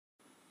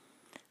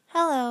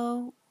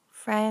Hello,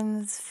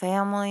 friends,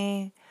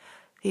 family,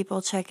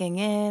 people checking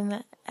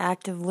in,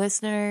 active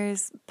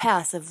listeners,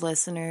 passive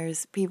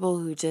listeners, people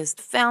who just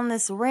found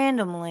this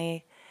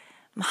randomly.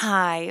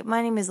 Hi,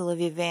 my name is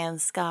Olivia Van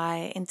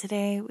Sky, and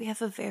today we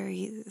have a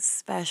very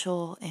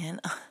special and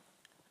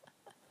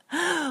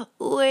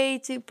way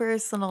too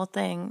personal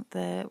thing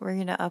that we're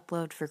going to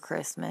upload for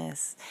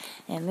Christmas.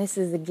 And this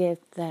is a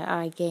gift that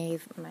I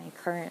gave my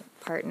current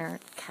partner,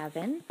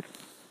 Kevin.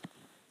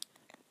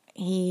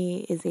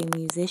 He is a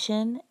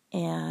musician,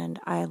 and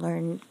I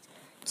learned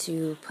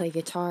to play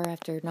guitar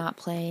after not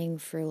playing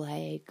for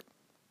like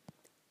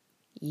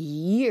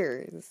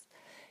years.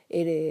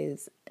 It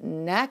is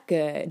not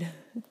good,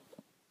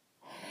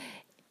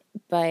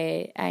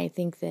 but I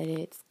think that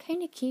it's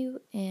kind of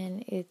cute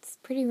and it's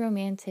pretty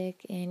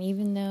romantic. And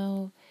even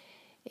though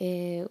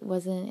it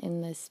wasn't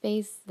in the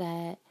space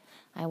that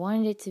I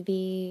wanted it to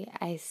be,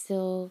 I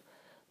still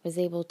was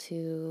able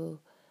to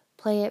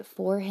play it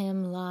for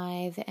him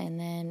live and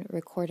then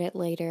record it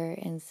later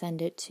and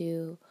send it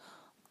to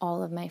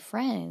all of my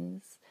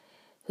friends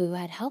who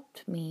had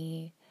helped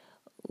me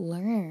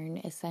learn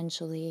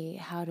essentially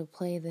how to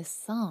play this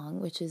song,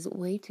 which is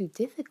way too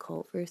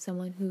difficult for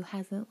someone who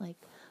hasn't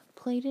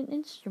played an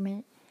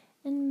instrument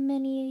in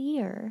many a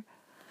year.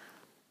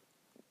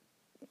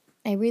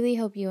 I really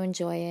hope you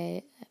enjoy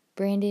it.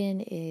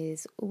 Brandon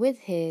is with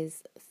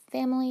his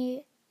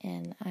family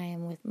and I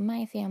am with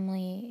my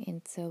family,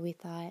 and so we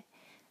thought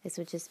this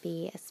would just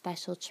be a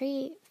special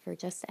treat for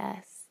just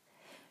us.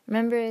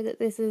 Remember that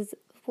this is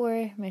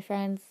for my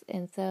friends,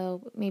 and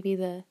so maybe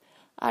the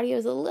audio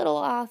is a little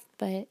off,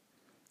 but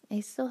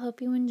I still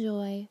hope you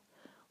enjoy.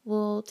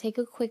 We'll take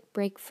a quick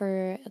break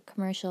for a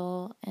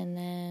commercial, and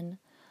then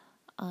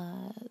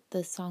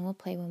the song will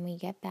play when we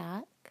get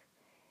back,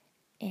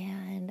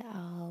 and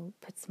I'll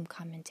put some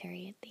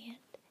commentary at the end.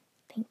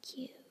 Thank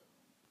you.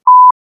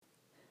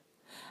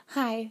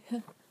 Hi.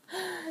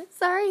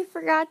 Sorry,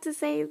 forgot to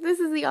say this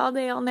is the All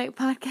Day All Night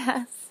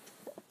podcast.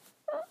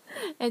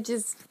 I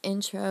just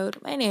introed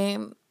my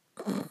name.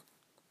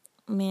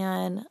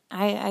 Man,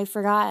 I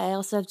forgot I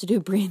also have to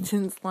do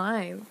Brandon's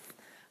lines.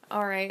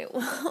 Alright,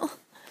 well,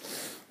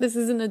 this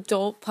is an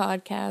adult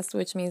podcast,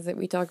 which means that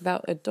we talk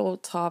about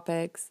adult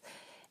topics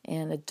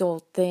and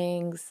adult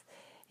things,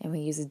 and we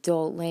use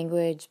adult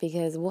language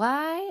because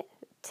why?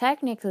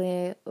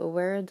 Technically,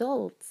 we're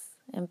adults.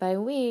 And by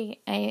we,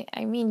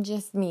 I mean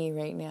just me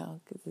right now,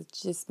 because it's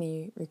just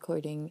me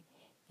recording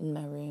in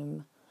my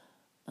room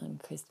on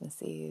Christmas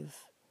Eve,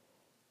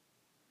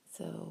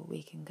 so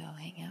we can go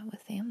hang out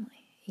with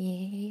family.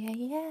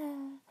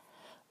 Yeah.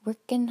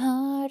 Working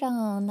hard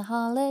on the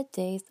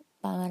holidays.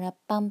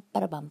 Ba-da-bum,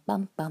 ba-da-bum,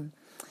 bum, bum.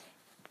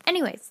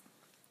 Anyways,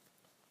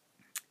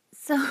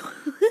 so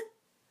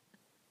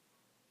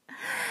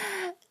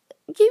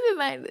keep in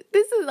mind that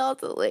this is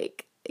also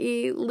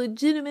a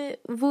legitimate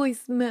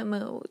voice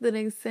memo that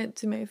I sent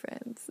to my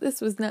friends.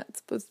 This was not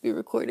supposed to be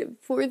recorded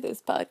for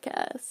this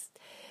podcast.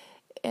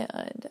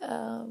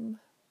 And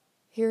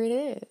here it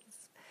is.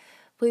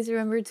 Please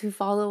remember to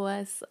follow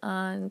us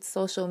on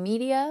social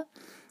media.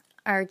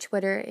 Our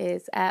Twitter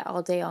is at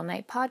All Day All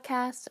Night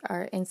Podcast.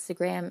 Our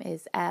Instagram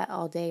is at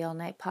All Day All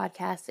Night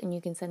Podcast. And you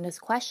can send us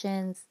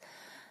questions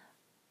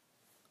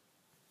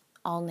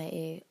all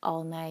night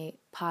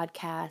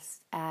podcast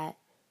at,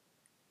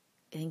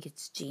 I think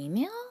it's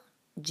gmail.com.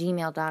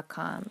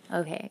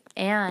 Okay.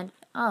 And,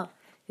 if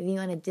you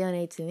want to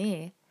donate to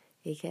me,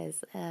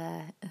 because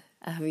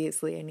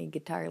obviously I need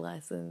guitar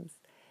lessons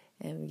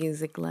and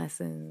music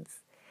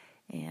lessons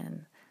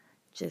and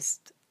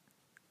just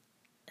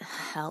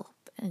help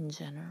in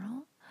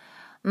general.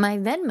 My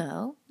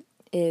Venmo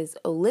is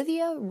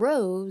Olivia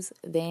Rose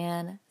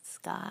Van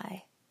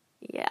Sky.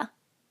 Yeah.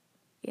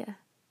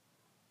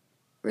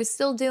 We're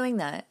still doing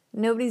that.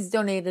 Nobody's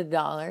donated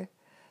 $1.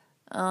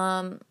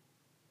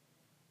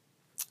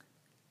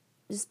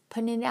 Just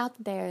putting it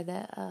out there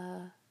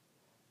that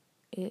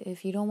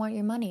if you don't want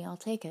your money, I'll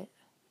take it.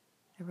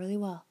 I really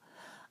will.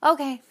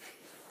 Okay.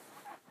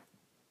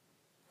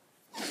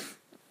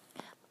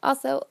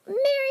 Also,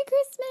 Merry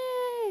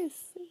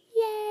Christmas!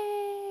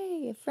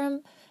 Yay!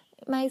 From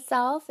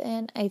myself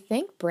and I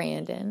think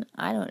Brandon.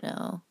 I don't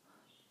know.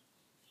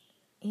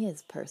 He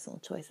has personal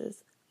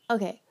choices.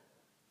 Okay.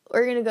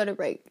 We're going to go to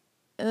break.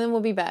 And then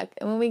we'll be back.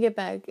 And when we get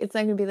back, it's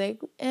not going to be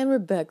like, and we're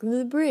back from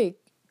the break.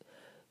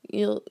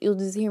 You'll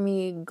just hear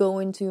me go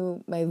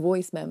into my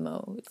voice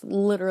memo. It's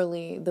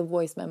literally the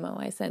voice memo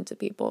I sent to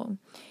people.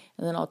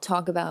 And then I'll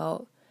talk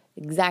about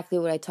exactly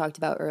what I talked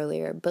about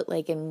earlier, but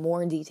in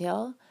more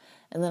detail.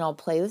 And then I'll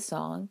play the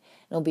song.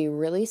 It'll be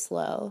really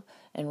slow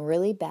and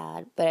really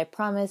bad. But I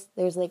promise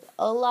there's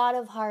a lot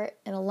of heart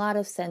and a lot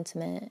of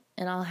sentiment.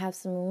 And I'll have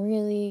some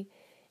really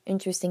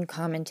interesting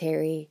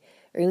commentary,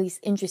 or at least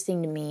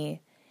interesting to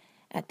me,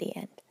 at the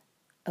end.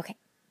 Okay.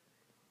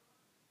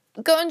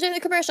 Go enjoy the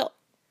commercial.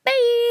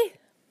 Bye!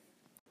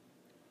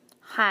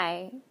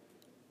 Hi.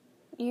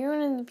 You're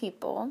one of the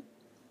people,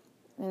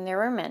 and there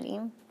were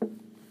many,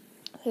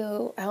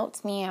 who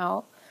helped me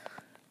out.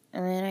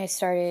 And then I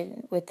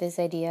started with this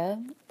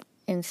idea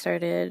and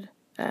started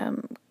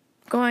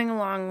going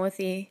along with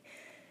the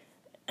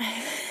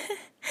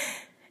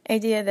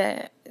idea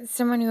that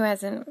someone who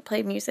hasn't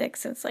played music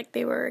since like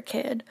they were a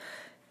kid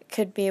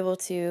could be able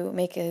to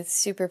make a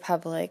super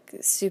public,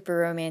 super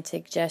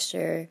romantic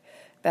gesture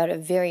about a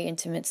very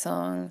intimate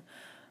song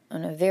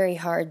on a very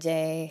hard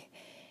day,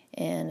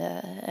 and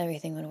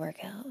everything would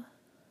work out.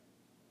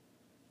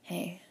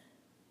 Hey,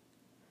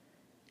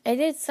 I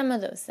did some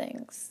of those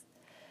things.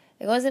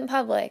 It wasn't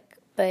public,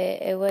 but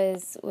it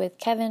was with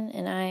Kevin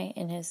and I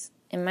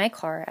in my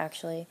car,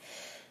 actually.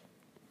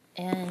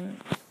 And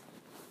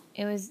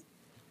it was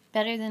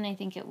better than I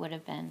think it would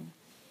have been.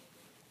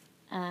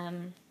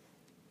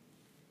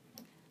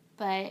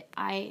 But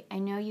I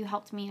know you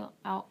helped me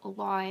out a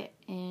lot,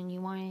 and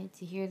you wanted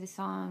to hear the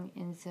song,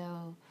 and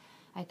so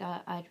I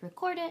thought I'd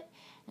record it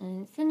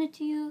and send it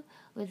to you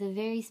with a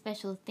very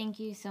special thank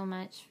you so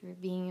much for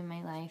being in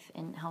my life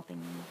and helping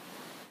me.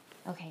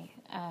 Okay,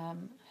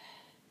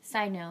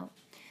 side note,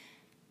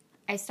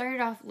 I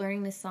started off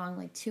learning this song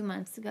like 2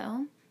 months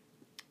ago,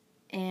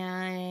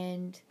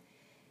 and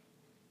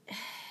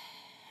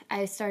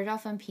I started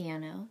off on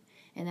piano,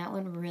 and that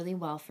went really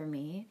well for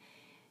me,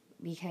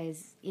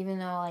 because even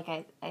though like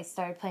I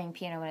started playing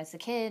piano when I was a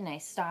kid and I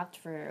stopped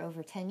for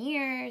over 10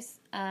 years,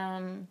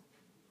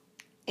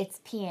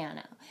 it's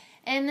piano.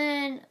 And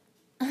then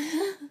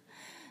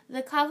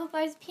the Kava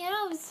Bar's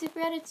piano was super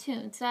out of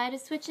tune, so I had to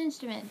switch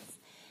instruments.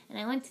 And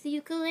I went to the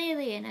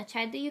ukulele, and I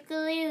tried the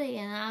ukulele,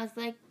 and I was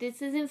like,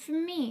 this isn't for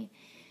me.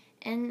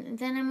 And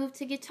then I moved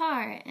to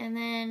guitar, and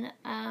then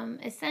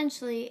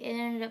essentially it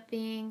ended up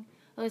being,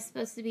 what was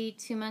supposed to be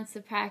 2 months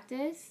of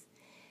practice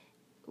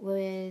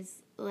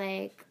was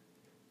like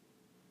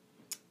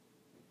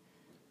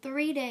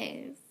 3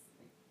 days.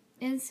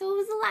 And so it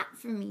was a lot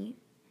for me.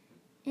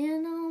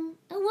 And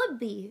it would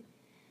be.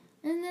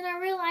 And then I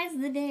realized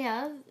the day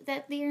of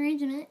that the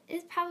arrangement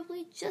is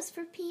probably just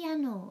for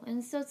piano.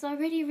 And so it's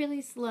already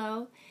really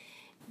slow.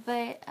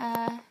 But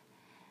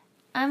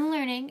I'm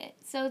learning,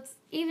 so it's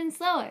even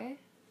slower.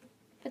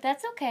 But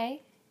that's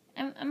okay.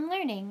 I'm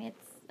learning.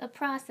 It's a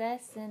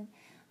process, and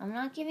I'm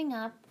not giving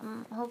up.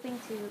 I'm hoping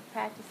to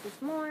practice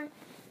this more,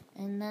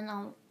 and then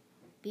I'll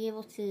be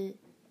able to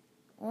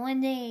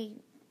one day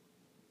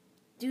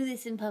do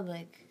this in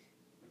public.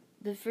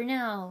 But for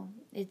now,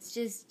 it's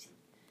just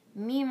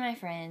me and my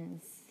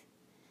friends,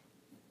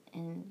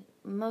 and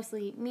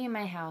mostly me in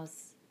my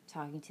house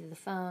talking to the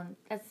phone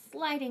that's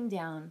sliding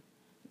down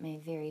my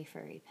very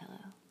furry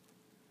pillow.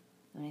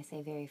 When I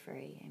say very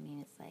furry, I mean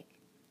it's like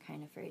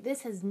kind of furry.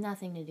 This has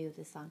nothing to do with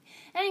this song.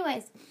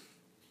 Anyways,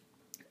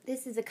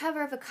 this is a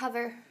cover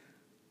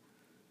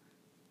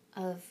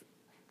of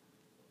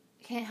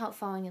Can't Help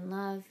Falling in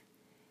Love.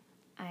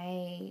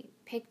 I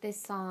picked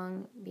this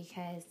song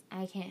because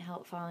I can't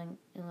help falling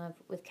in love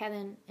with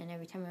Kevin, and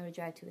every time I would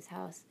drive to his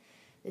house,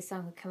 this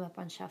song would come up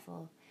on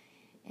shuffle,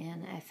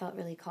 and I felt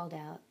really called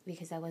out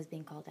because I was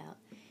being called out.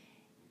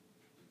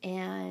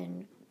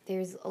 And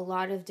there's a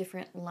lot of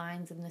different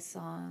lines in the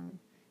song,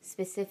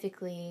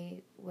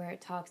 specifically where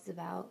it talks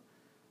about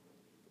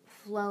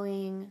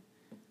flowing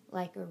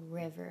like a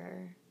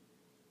river.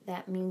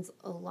 That means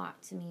a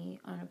lot to me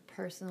on a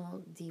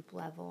personal, deep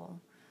level.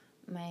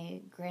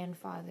 My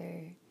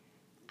grandfather,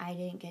 I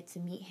didn't get to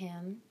meet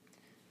him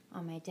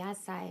on my dad's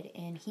side,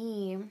 and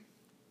he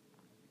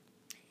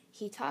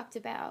talked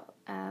about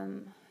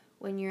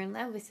when you're in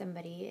love with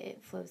somebody,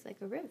 it flows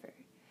like a river.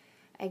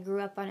 I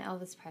grew up on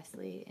Elvis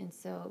Presley, and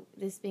so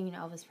this being an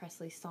Elvis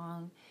Presley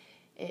song,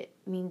 it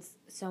means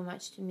so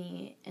much to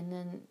me. And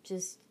then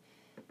just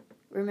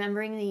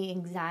remembering the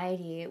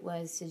anxiety it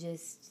was to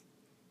just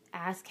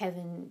ask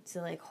Kevin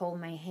to like hold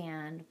my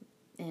hand,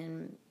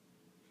 and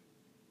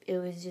it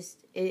was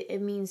just,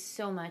 it means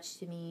so much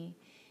to me.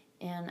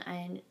 And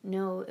I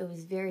know it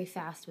was very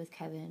fast with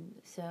Kevin,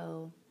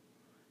 so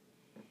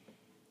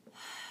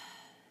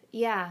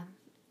yeah,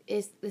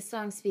 this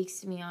song speaks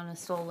to me on a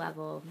soul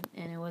level,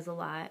 and it was a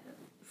lot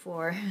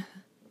for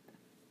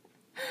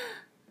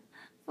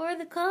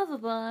the Kava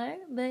Bar,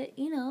 but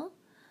you know,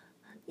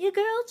 your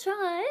girl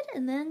tried,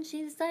 and then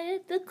she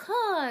decided the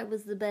car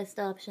was the best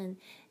option,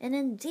 and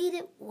indeed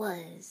it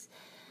was.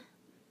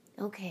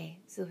 Okay,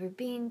 so we're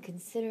being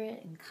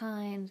considerate and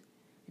kind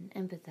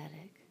and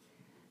empathetic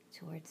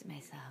towards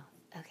myself.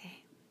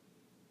 Okay,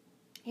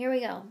 here we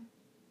go.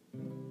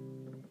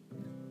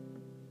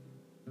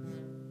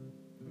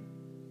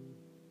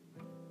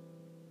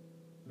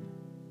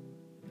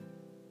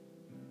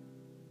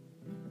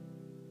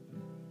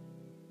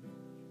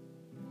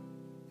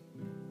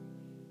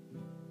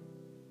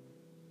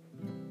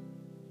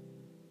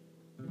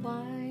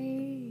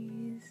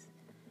 Wise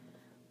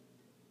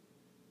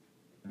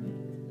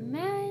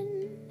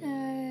manners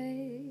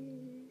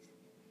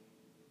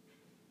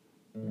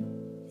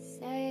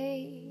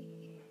say,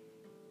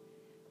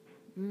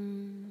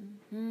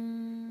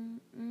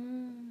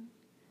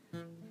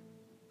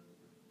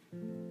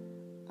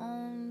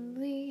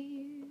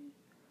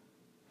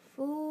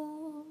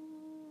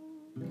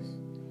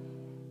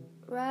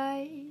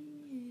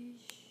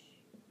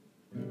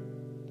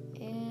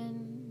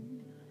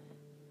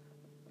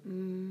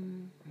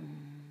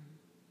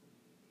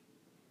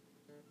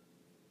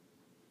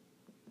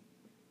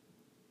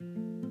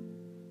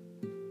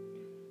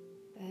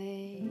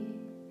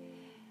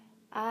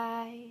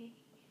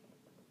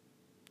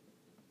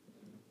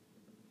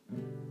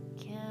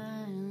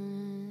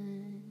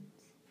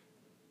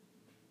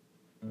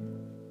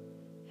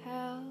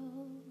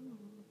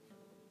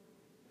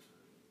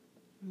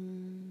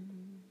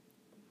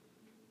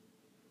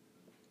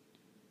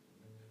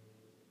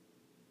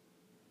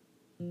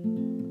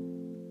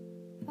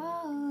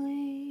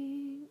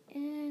 falling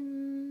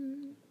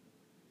in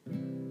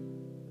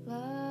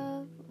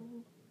love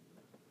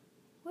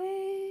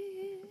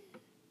with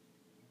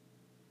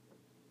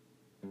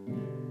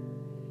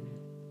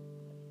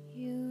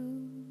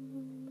you.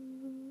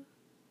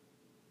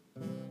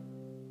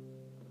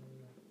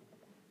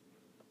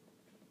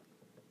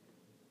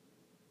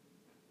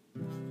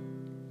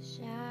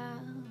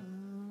 Shall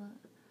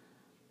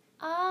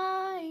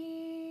I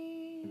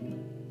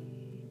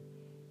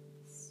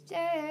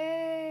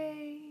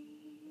stay?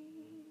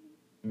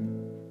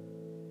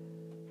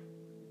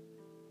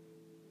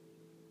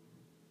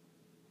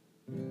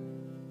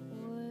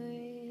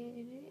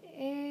 Would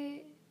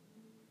it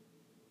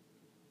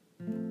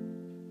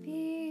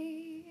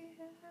be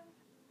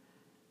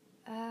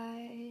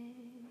a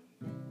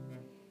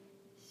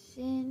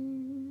sin?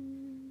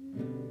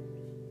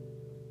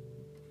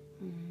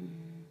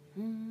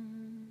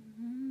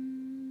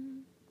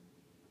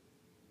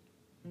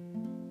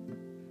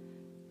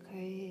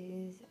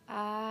 Cause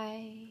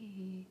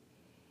I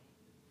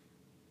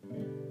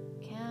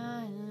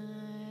can't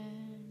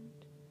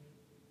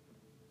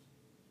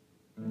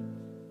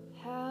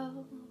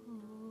help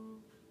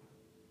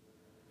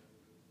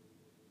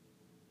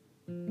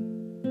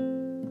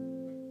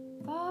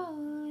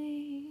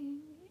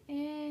falling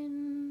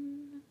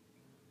in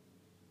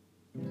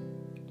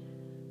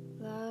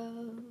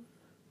love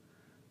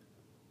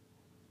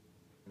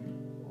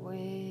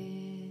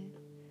with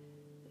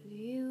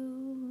you.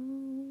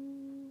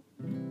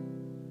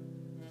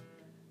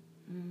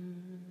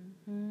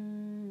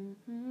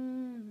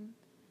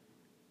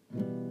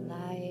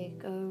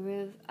 Like a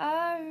river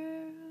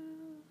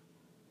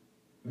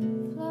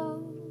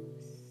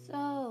flows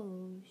so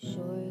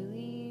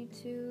surely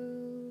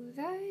to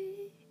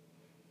the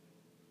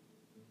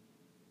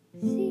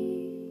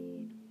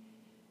sea,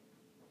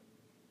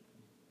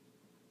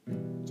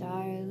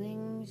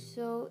 darling,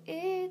 so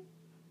it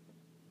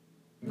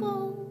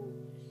goes.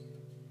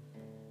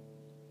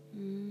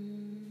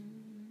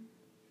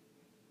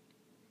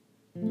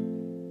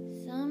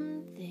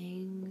 Some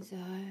things are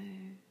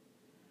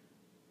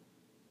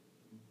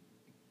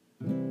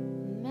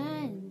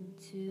meant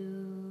to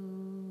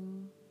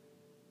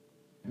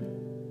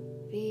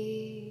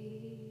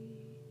be,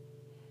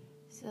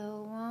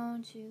 so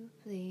won't you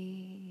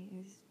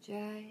please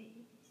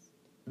just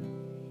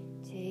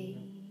take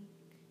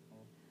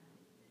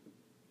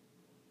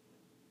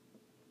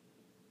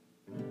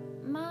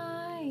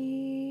my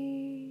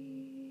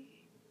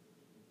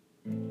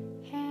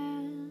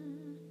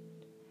hand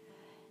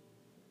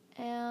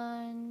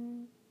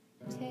and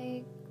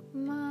take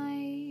my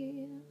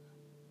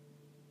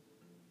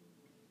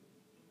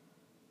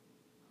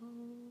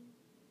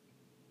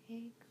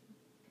take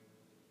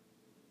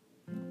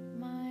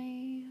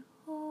my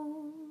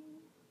whole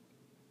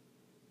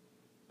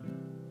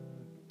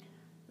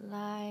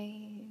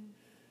life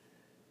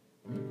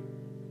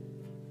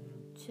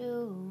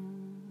too.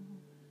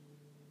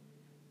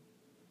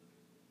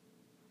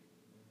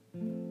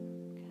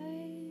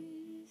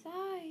 'Cause I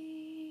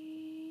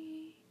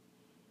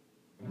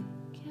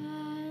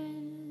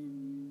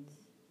can't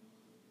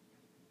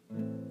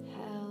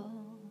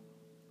help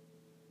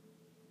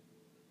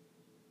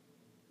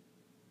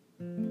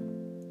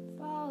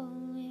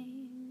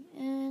falling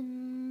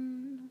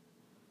in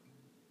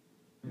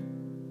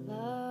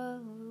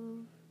love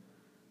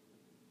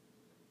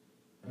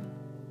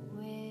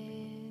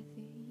with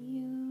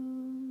you.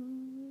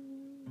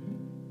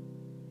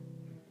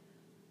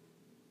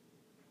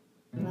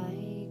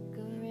 Like a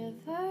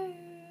river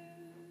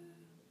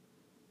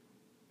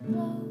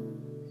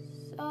flows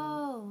so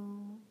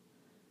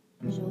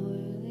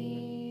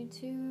surely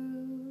to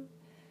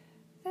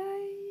the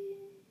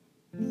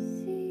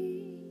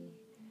sea,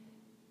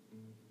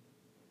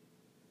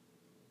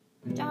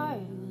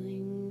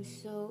 darling,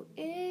 so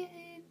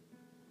it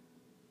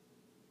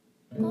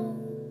goes.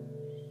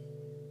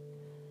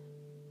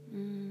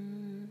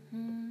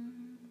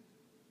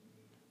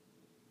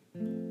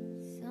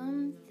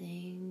 Some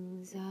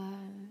things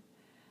are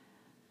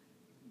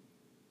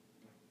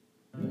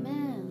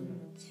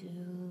meant to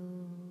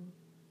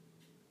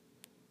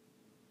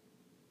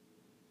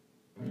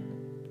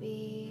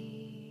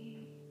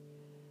be,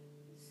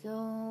 so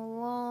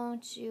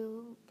won't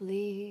you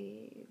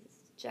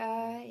please just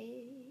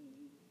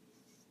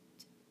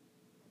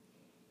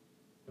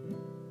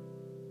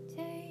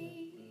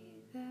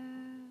take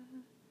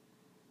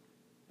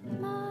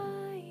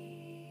my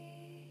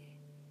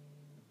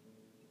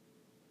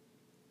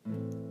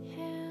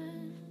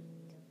hand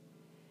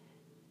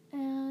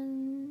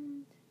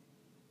and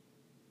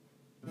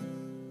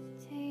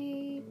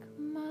take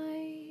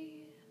my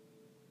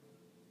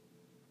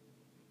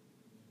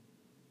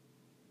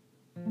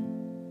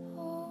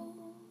whole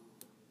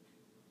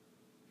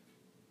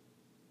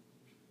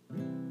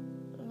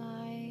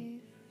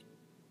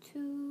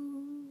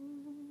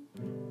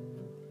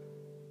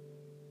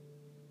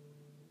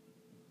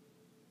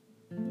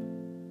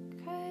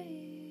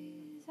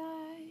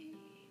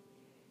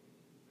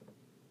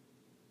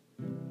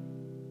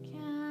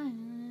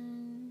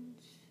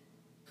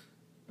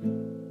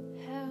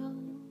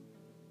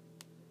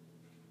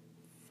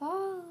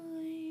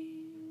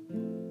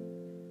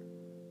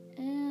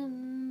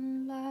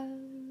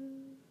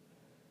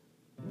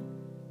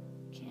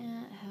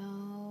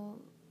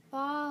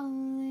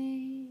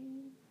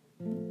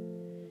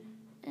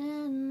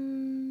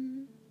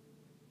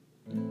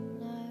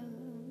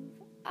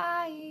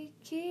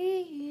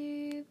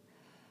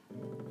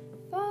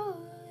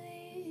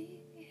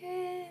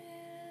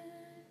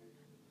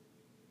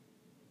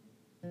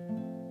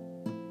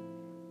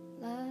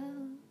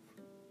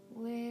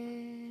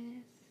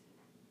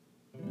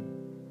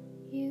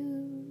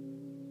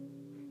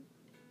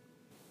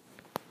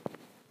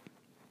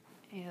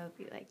hope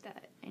you like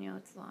that. I know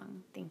it's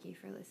long. Thank you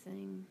for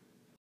listening.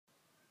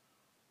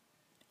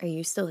 Are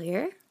you still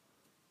here?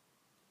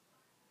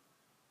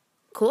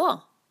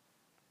 Cool.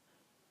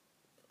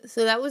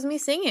 So that was me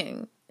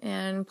singing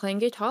and playing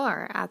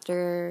guitar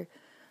after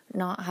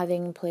not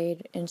having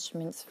played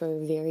instruments for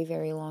a very,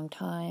 very long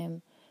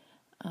time.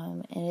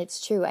 And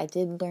it's true, I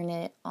did learn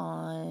it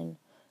on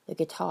the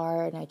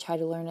guitar, and I tried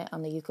to learn it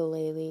on the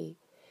ukulele.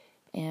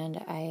 And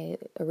I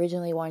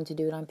originally wanted to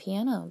do it on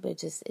piano,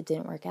 but it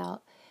didn't work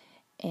out.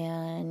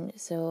 And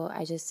so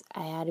I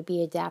had to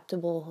be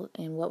adaptable,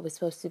 and what was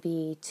supposed to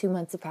be 2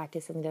 months of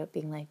practice ended up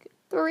being like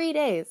 3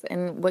 days.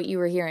 And what you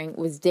were hearing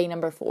was day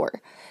number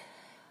 4.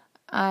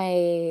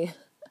 I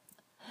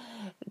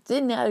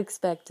did not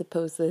expect to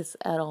post this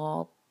at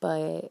all,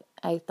 but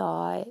I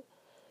thought,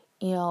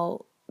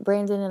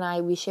 Brandon and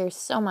I, we share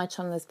so much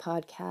on this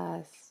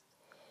podcast,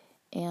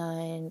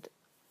 and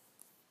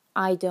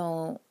I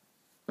don't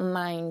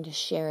mind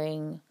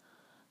sharing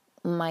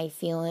my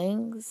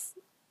feelings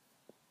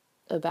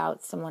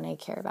about someone I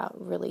care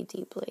about really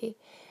deeply.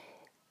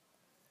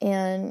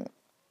 And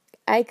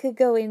I could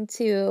go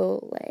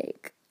into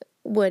like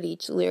what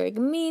each lyric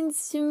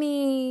means to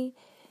me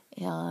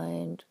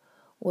and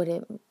what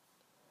it,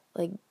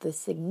 like the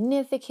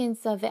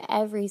significance of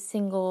every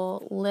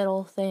single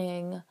little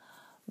thing,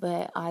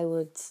 but I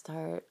would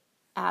start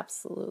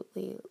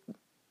absolutely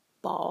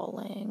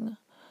bawling.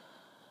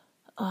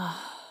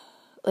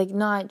 Like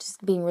not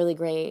just being really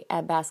great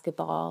at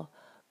basketball,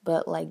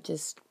 but like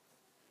just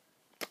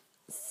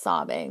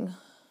sobbing.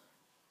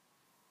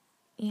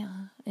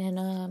 Yeah,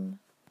 and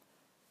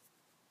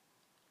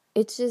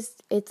it's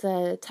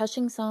a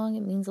touching song.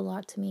 It means a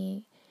lot to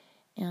me,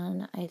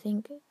 and I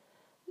think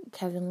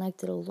Kevin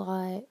liked it a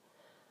lot.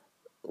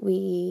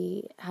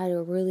 We had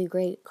a really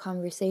great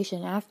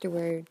conversation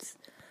afterwards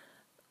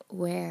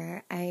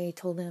where I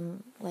told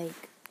him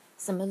like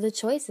some of the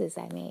choices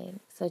I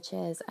made, such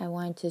as I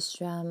wanted to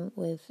strum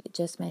with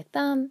just my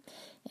thumb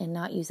and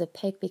not use a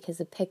pick because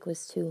the pick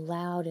was too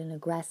loud and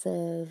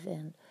aggressive,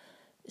 and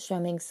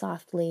strumming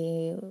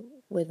softly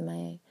with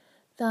my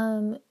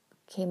thumb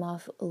came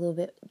off a little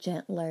bit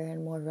gentler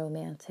and more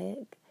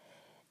romantic.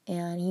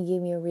 And he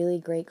gave me a really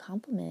great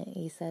compliment.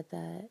 He said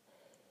that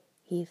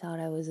he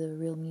thought I was a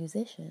real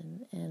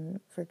musician.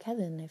 And for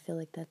Kevin, I feel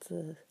like that's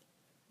a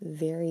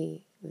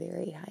very,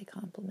 very high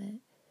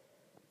compliment.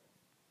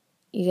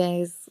 You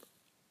guys,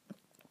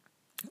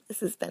 this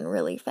has been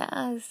really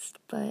fast,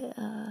 but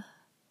I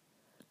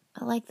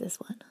like this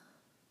one.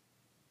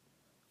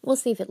 We'll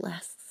see if it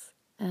lasts.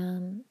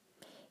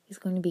 He's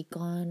going to be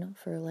gone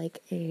for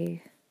like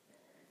a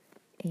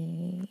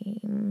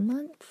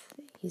month.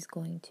 He's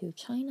going to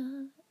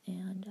China,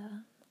 and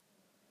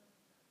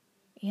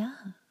yeah,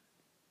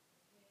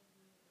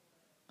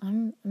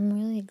 I'm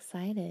really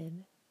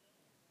excited,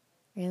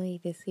 really,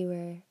 to see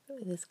where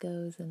this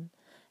goes, and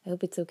I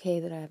hope it's okay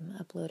that I'm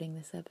uploading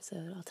this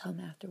episode. I'll tell him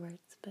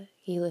afterwards, but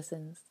he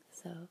listens,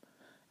 so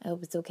I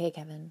hope it's okay,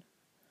 Kevin,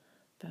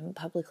 if I'm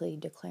publicly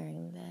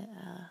declaring that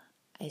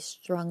I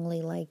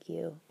strongly like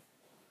you.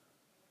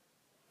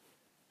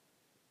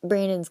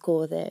 Brandon's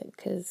cool with it,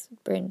 because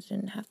Brandon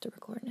didn't have to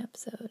record an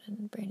episode,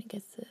 and Brandon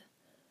gets to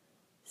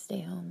stay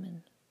home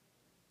and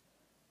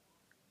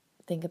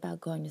think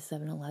about going to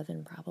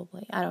 7-Eleven,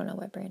 probably. I don't know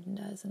what Brandon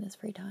does in his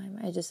free time.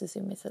 I just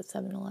assume it's at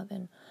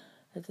 7-Eleven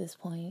at this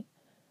point.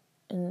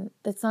 And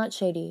that's not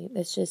shady.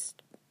 That's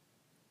just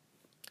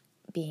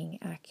being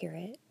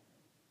accurate.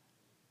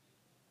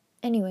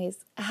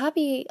 Anyways,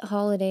 happy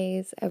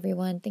holidays,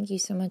 everyone. Thank you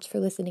so much for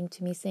listening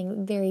to me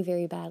sing very,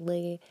 very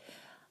badly.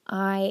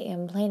 I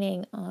am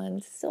planning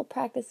on still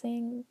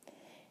practicing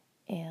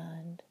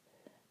and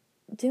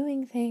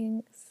doing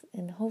things,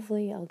 and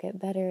hopefully I'll get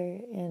better,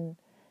 and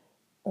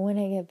when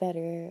I get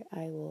better,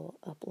 I will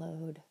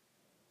upload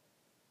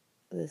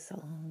the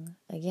song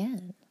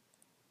again.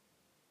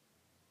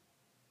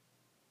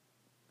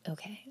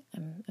 Okay,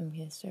 I'm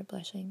gonna start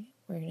blushing.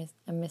 I'm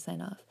gonna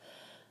sign off.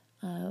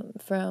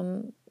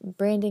 From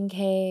Brandon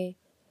K,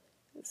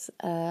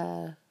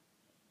 I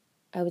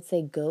would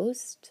say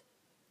ghost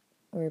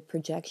or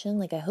projection.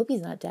 Like, I hope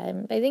he's not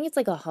dead. I think it's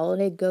like a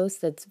holiday ghost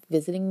that's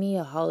visiting me,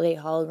 a holiday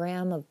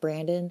hologram of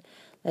Brandon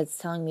that's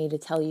telling me to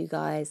tell you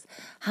guys,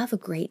 have a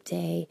great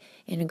day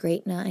and a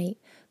great night.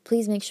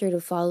 Please make sure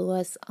to follow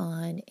us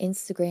on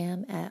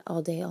Instagram at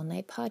All Day All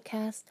Night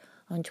Podcast,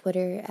 on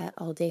Twitter at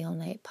All Day All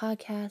Night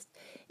Podcast.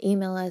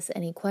 Email us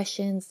any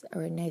questions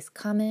or nice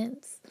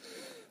comments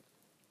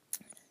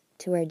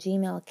to our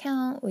Gmail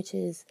account, which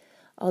is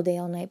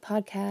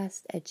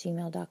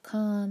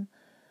alldayallnightpodcast@gmail.com.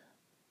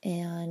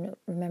 And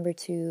remember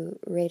to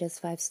rate us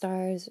 5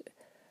 stars,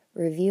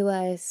 review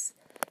us,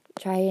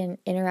 try and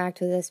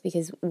interact with us,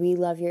 because we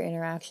love your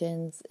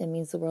interactions. It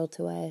means the world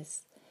to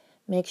us.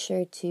 Make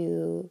sure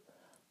to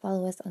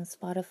follow us on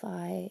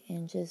Spotify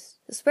and just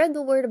spread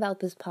the word about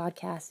this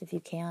podcast if you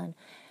can.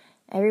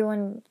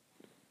 Everyone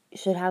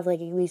should have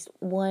like at least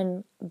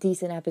one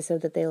decent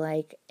episode that they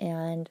like.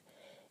 And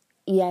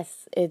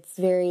yes, it's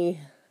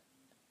very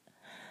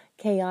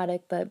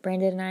chaotic, but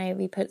Brandon and I,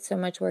 we put so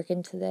much work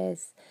into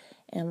this,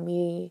 and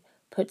we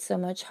put so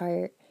much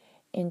heart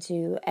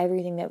into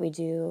everything that we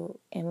do,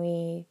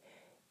 and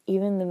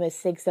even the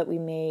mistakes that we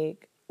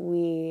make,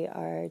 we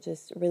are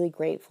just really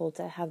grateful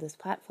to have this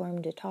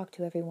platform to talk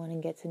to everyone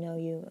and get to know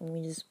you, and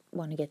we just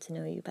want to get to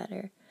know you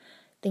better.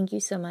 Thank you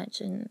so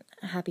much, and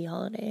happy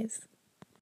holidays.